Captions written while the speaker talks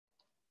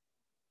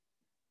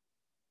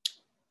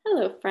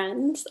Hello,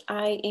 friends.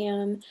 I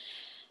am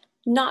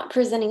not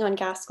presenting on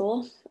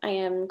Gaskell. I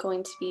am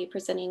going to be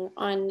presenting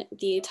on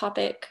the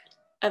topic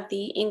of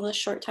the English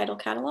short title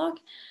catalog.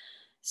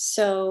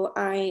 So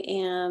I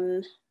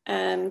am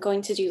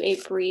going to do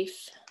a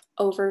brief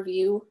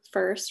overview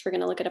first. We're going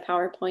to look at a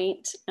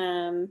PowerPoint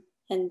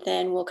and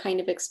then we'll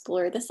kind of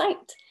explore the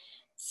site.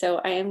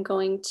 So I am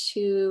going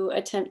to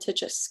attempt to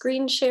just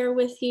screen share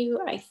with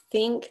you. I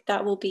think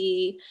that will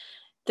be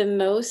the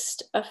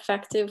most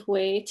effective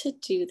way to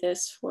do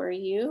this for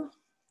you.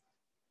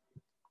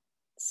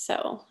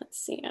 So let's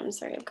see, I'm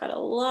sorry, I've got a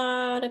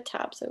lot of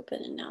tabs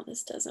open and now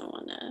this doesn't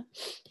wanna,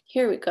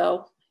 here we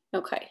go.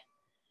 Okay,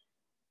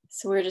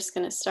 so we're just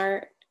gonna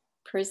start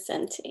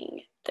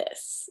presenting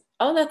this.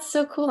 Oh, that's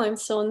so cool, I'm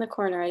still in the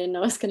corner. I didn't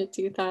know I was gonna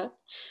do that.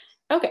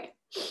 Okay,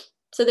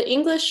 so the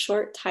English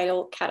short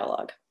title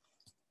catalog.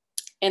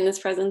 In this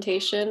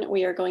presentation,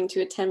 we are going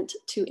to attempt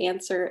to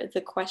answer the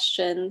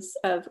questions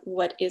of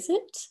what is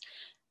it,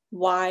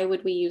 why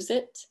would we use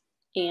it,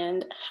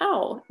 and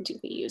how do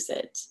we use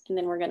it? And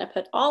then we're going to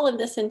put all of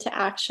this into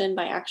action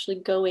by actually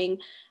going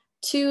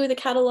to the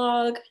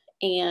catalog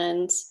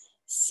and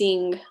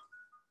seeing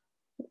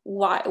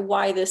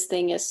why this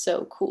thing is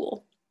so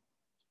cool.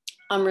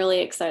 I'm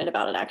really excited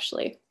about it,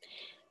 actually.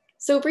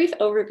 So a brief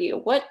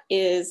overview. What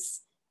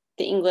is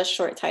the English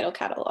short title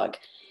catalog?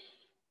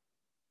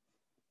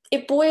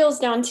 It boils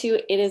down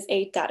to it is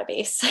a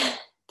database.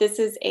 This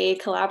is a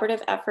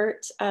collaborative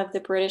effort of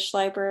the British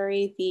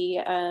Library, the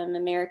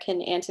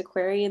American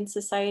Antiquarian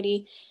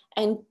Society,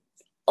 and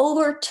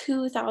over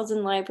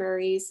 2,000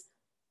 libraries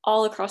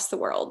all across the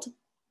world.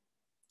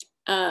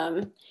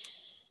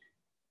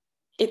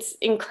 It's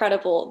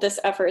incredible, this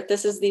effort.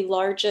 This is the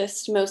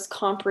largest, most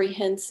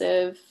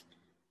comprehensive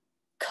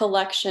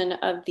collection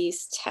of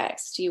these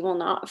texts. You will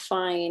not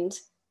find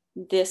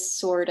this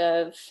sort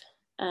of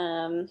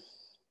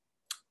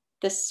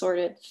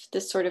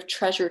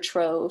treasure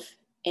trove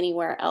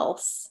anywhere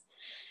else.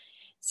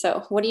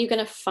 So what are you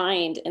going to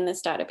find in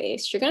this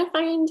database? You're going to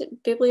find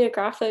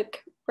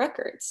bibliographic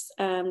records.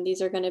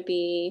 These are going to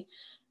be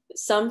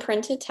some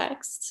printed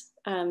texts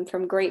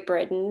from Great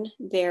Britain,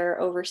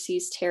 their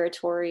overseas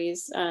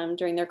territories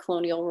during their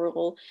colonial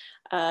rule,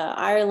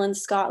 Ireland,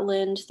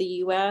 Scotland,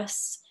 the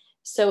US.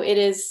 So it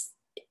is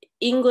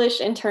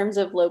English in terms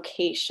of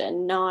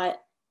location,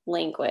 not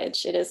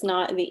language. It is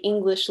not the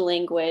English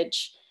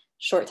language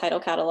short title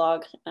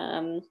catalog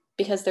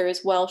because there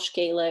is Welsh,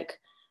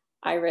 Gaelic,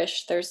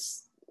 Irish.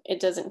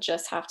 It doesn't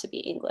just have to be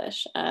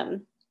English.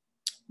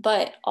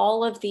 But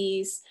all of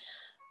these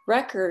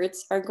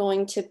records are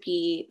going to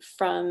be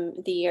from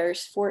the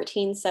years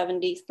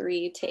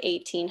 1473 to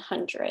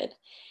 1800.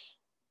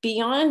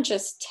 Beyond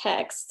just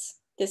texts,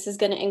 this is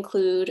going to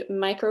include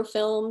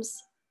microfilms,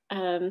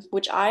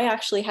 which I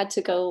actually had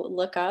to go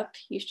look up.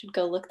 You should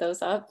go look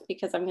those up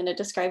because I'm going to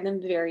describe them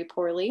very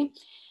poorly.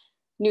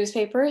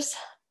 Newspapers,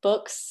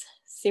 books,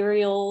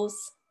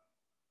 serials,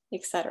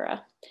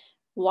 etc.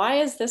 Why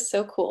is this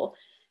so cool?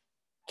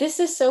 This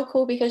is so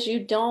cool because you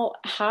don't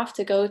have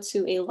to go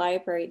to a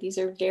library. These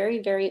are very,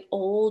 very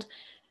old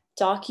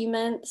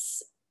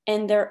documents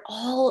and they're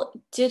all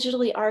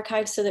digitally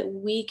archived so that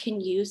we can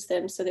use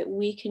them, so that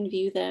we can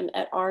view them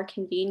at our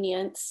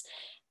convenience.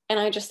 And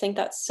I just think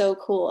that's so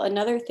cool.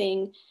 Another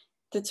thing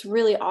that's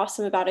really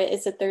awesome about it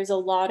is that there's a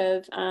lot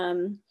of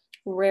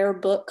rare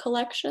book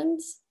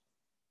collections.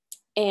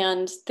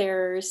 And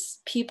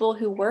there's people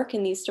who work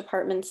in these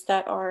departments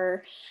that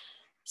are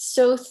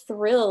so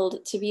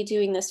thrilled to be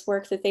doing this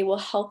work that they will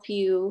help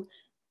you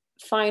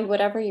find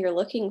whatever you're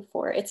looking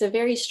for. It's a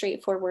very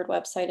straightforward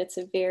website. It's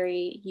a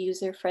very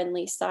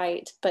user-friendly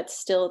site, but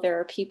still there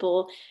are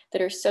people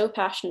that are so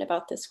passionate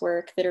about this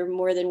work that are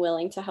more than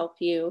willing to help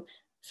you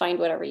find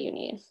whatever you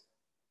need.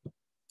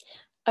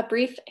 A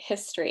brief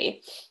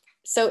history.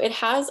 So it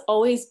has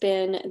always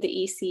been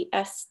the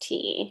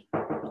ECST.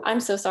 I'm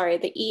so sorry,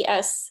 the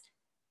ESTC,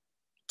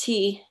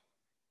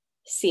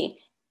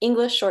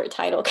 English Short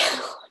Title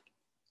Catalog.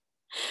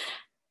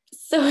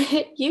 So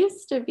it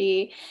used to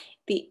be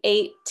the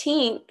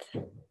 18th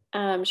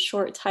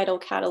short title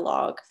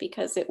catalog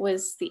because it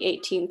was the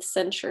 18th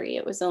century.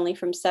 It was only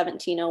from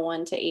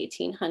 1701 to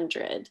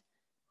 1800.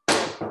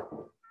 That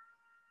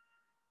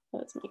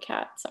was my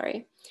cat,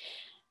 sorry.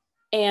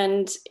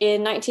 And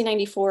in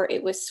 1994,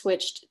 it was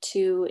switched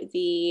to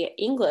the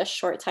English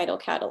short title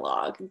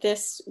catalog.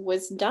 This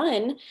was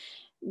done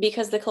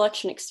because the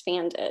collection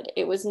expanded.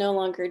 It was no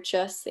longer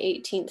just the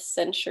 18th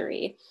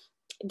century.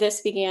 This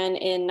began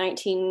in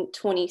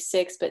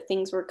 1926, but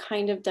things were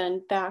kind of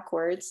done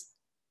backwards.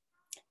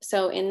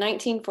 So in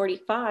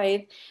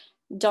 1945,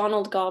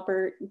 Donald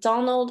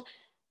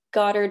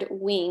Goddard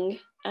Wing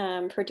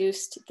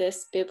produced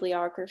this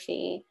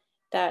bibliography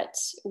that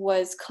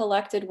was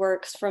collected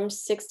works from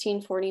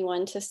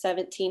 1641 to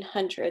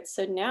 1700.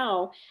 So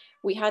now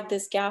we had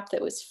this gap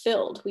that was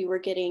filled. We were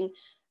getting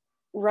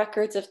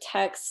records of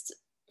text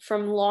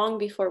from long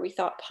before we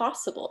thought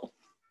possible.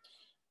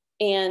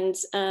 And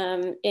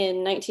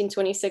in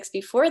 1926,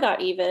 before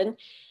that even,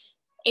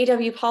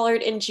 A.W.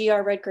 Pollard and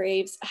G.R.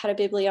 Redgraves had a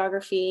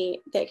bibliography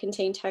that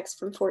contained text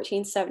from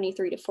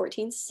 1473 to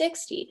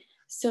 1460.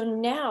 So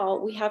now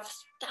we have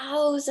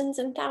thousands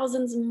and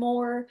thousands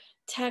more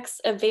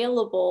texts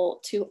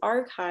available to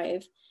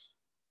archive.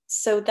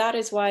 So that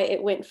is why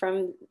it went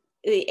from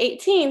the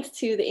 18th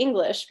to the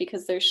English,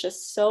 because there's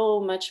just so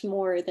much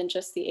more than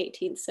just the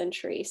 18th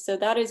century. So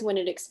that is when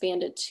it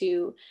expanded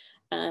to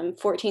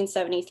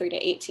 1473 to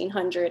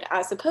 1800,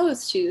 as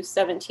opposed to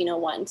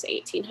 1701 to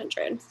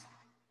 1800.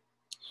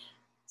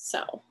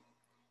 So,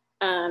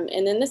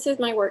 and then this is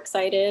my works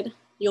cited.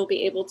 You'll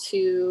be able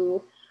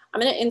to,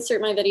 I'm going to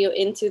insert my video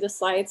into the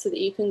slides so that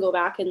you can go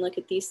back and look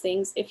at these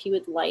things if you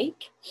would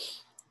like.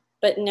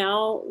 But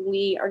now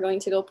we are going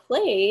to go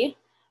play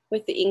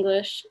with the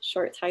English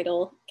short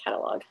title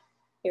catalog.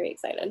 Very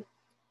excited.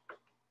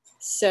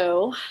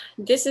 So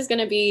this is going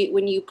to be,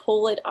 when you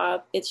pull it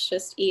up, it's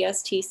just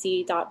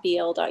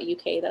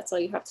estc.bl.uk. That's all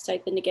you have to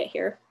type in to get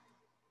here.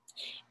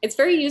 It's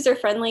very user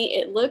friendly.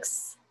 It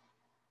looks,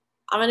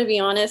 I'm going to be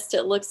honest,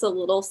 it looks a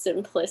little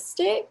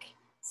simplistic.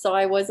 So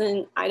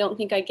I don't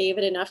think I gave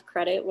it enough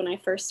credit when I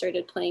first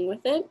started playing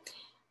with it.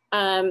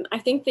 I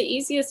think the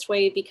easiest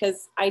way,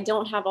 because I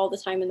don't have all the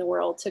time in the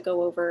world to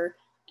go over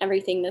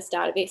everything this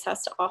database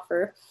has to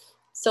offer.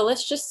 So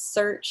let's just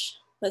search,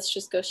 let's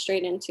just go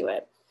straight into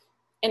it.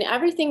 And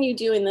everything you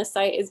do in this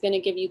site is going to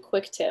give you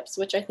quick tips,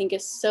 which I think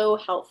is so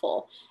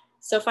helpful.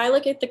 So if I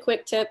look at the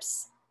quick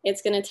tips,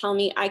 it's going to tell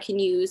me I can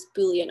use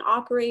Boolean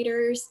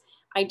operators.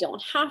 I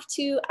don't have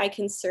to, I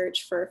can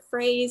search for a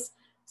phrase.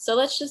 So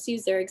let's just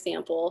use their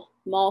example,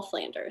 Moll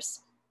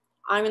Flanders.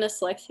 I'm going to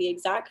select the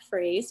exact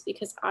phrase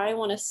because I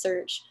want to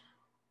search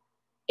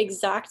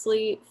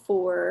exactly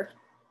for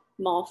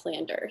Moll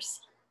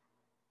Flanders.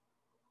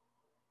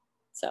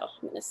 So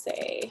I'm going to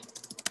say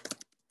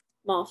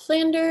Moll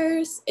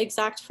Flanders,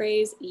 exact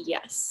phrase,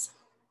 yes.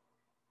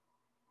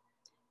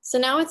 So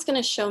now it's going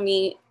to show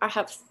me I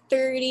have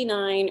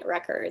 39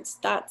 records.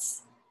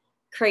 That's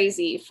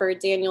crazy for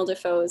Daniel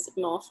Defoe's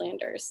Moll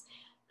Flanders.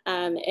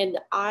 And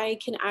I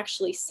can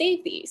actually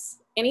save these.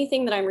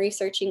 Anything that I'm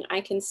researching, I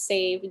can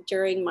save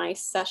during my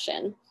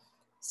session.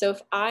 So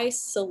if I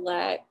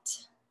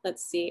select,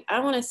 let's see, I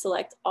want to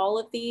select all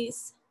of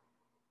these.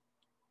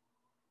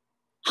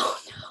 Oh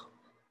no.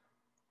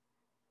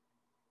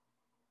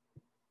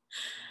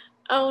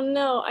 Oh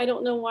no, I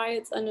don't know why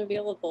it's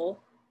unavailable.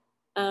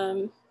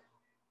 Well,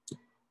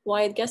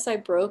 I guess I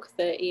broke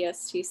the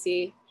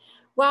ESTC.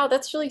 Wow,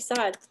 that's really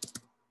sad.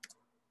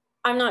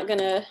 I'm not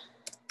gonna,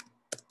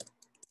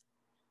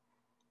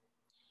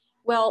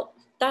 well,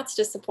 that's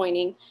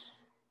disappointing.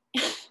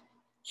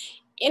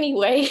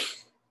 Anyway,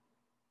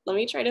 let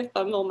me try to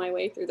fumble my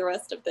way through the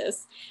rest of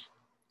this.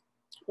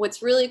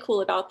 What's really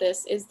cool about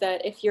this is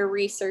that if you're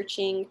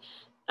researching,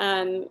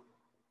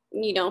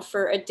 you know,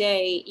 for a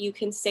day, you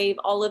can save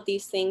all of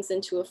these things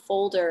into a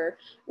folder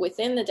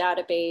within the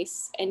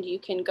database, and you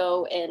can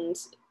go and,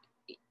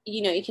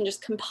 you know, you can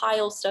just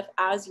compile stuff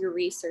as you're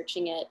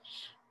researching it.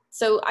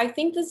 So I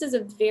think this is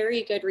a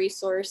very good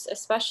resource,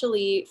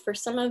 especially for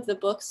some of the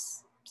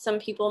books some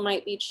people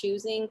might be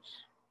choosing.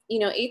 You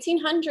know,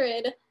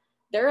 1800,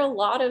 there are a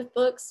lot of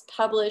books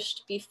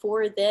published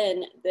before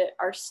then that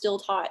are still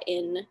taught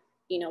in,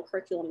 you know,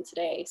 curriculum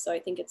today. So I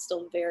think it's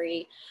still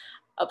very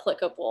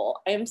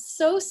applicable. I am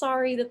so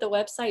sorry that the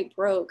website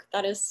broke.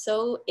 That is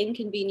so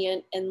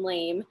inconvenient and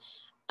lame.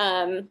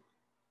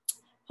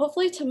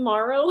 Hopefully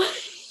tomorrow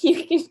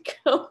you can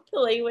go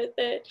play with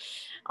it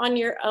on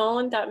your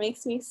own. That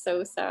makes me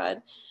so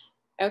sad.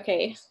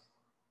 Okay,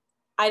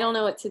 I don't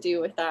know what to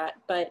do with that.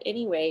 But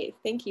anyway,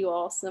 thank you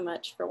all so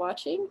much for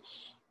watching.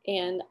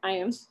 And I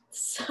am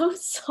so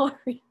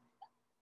sorry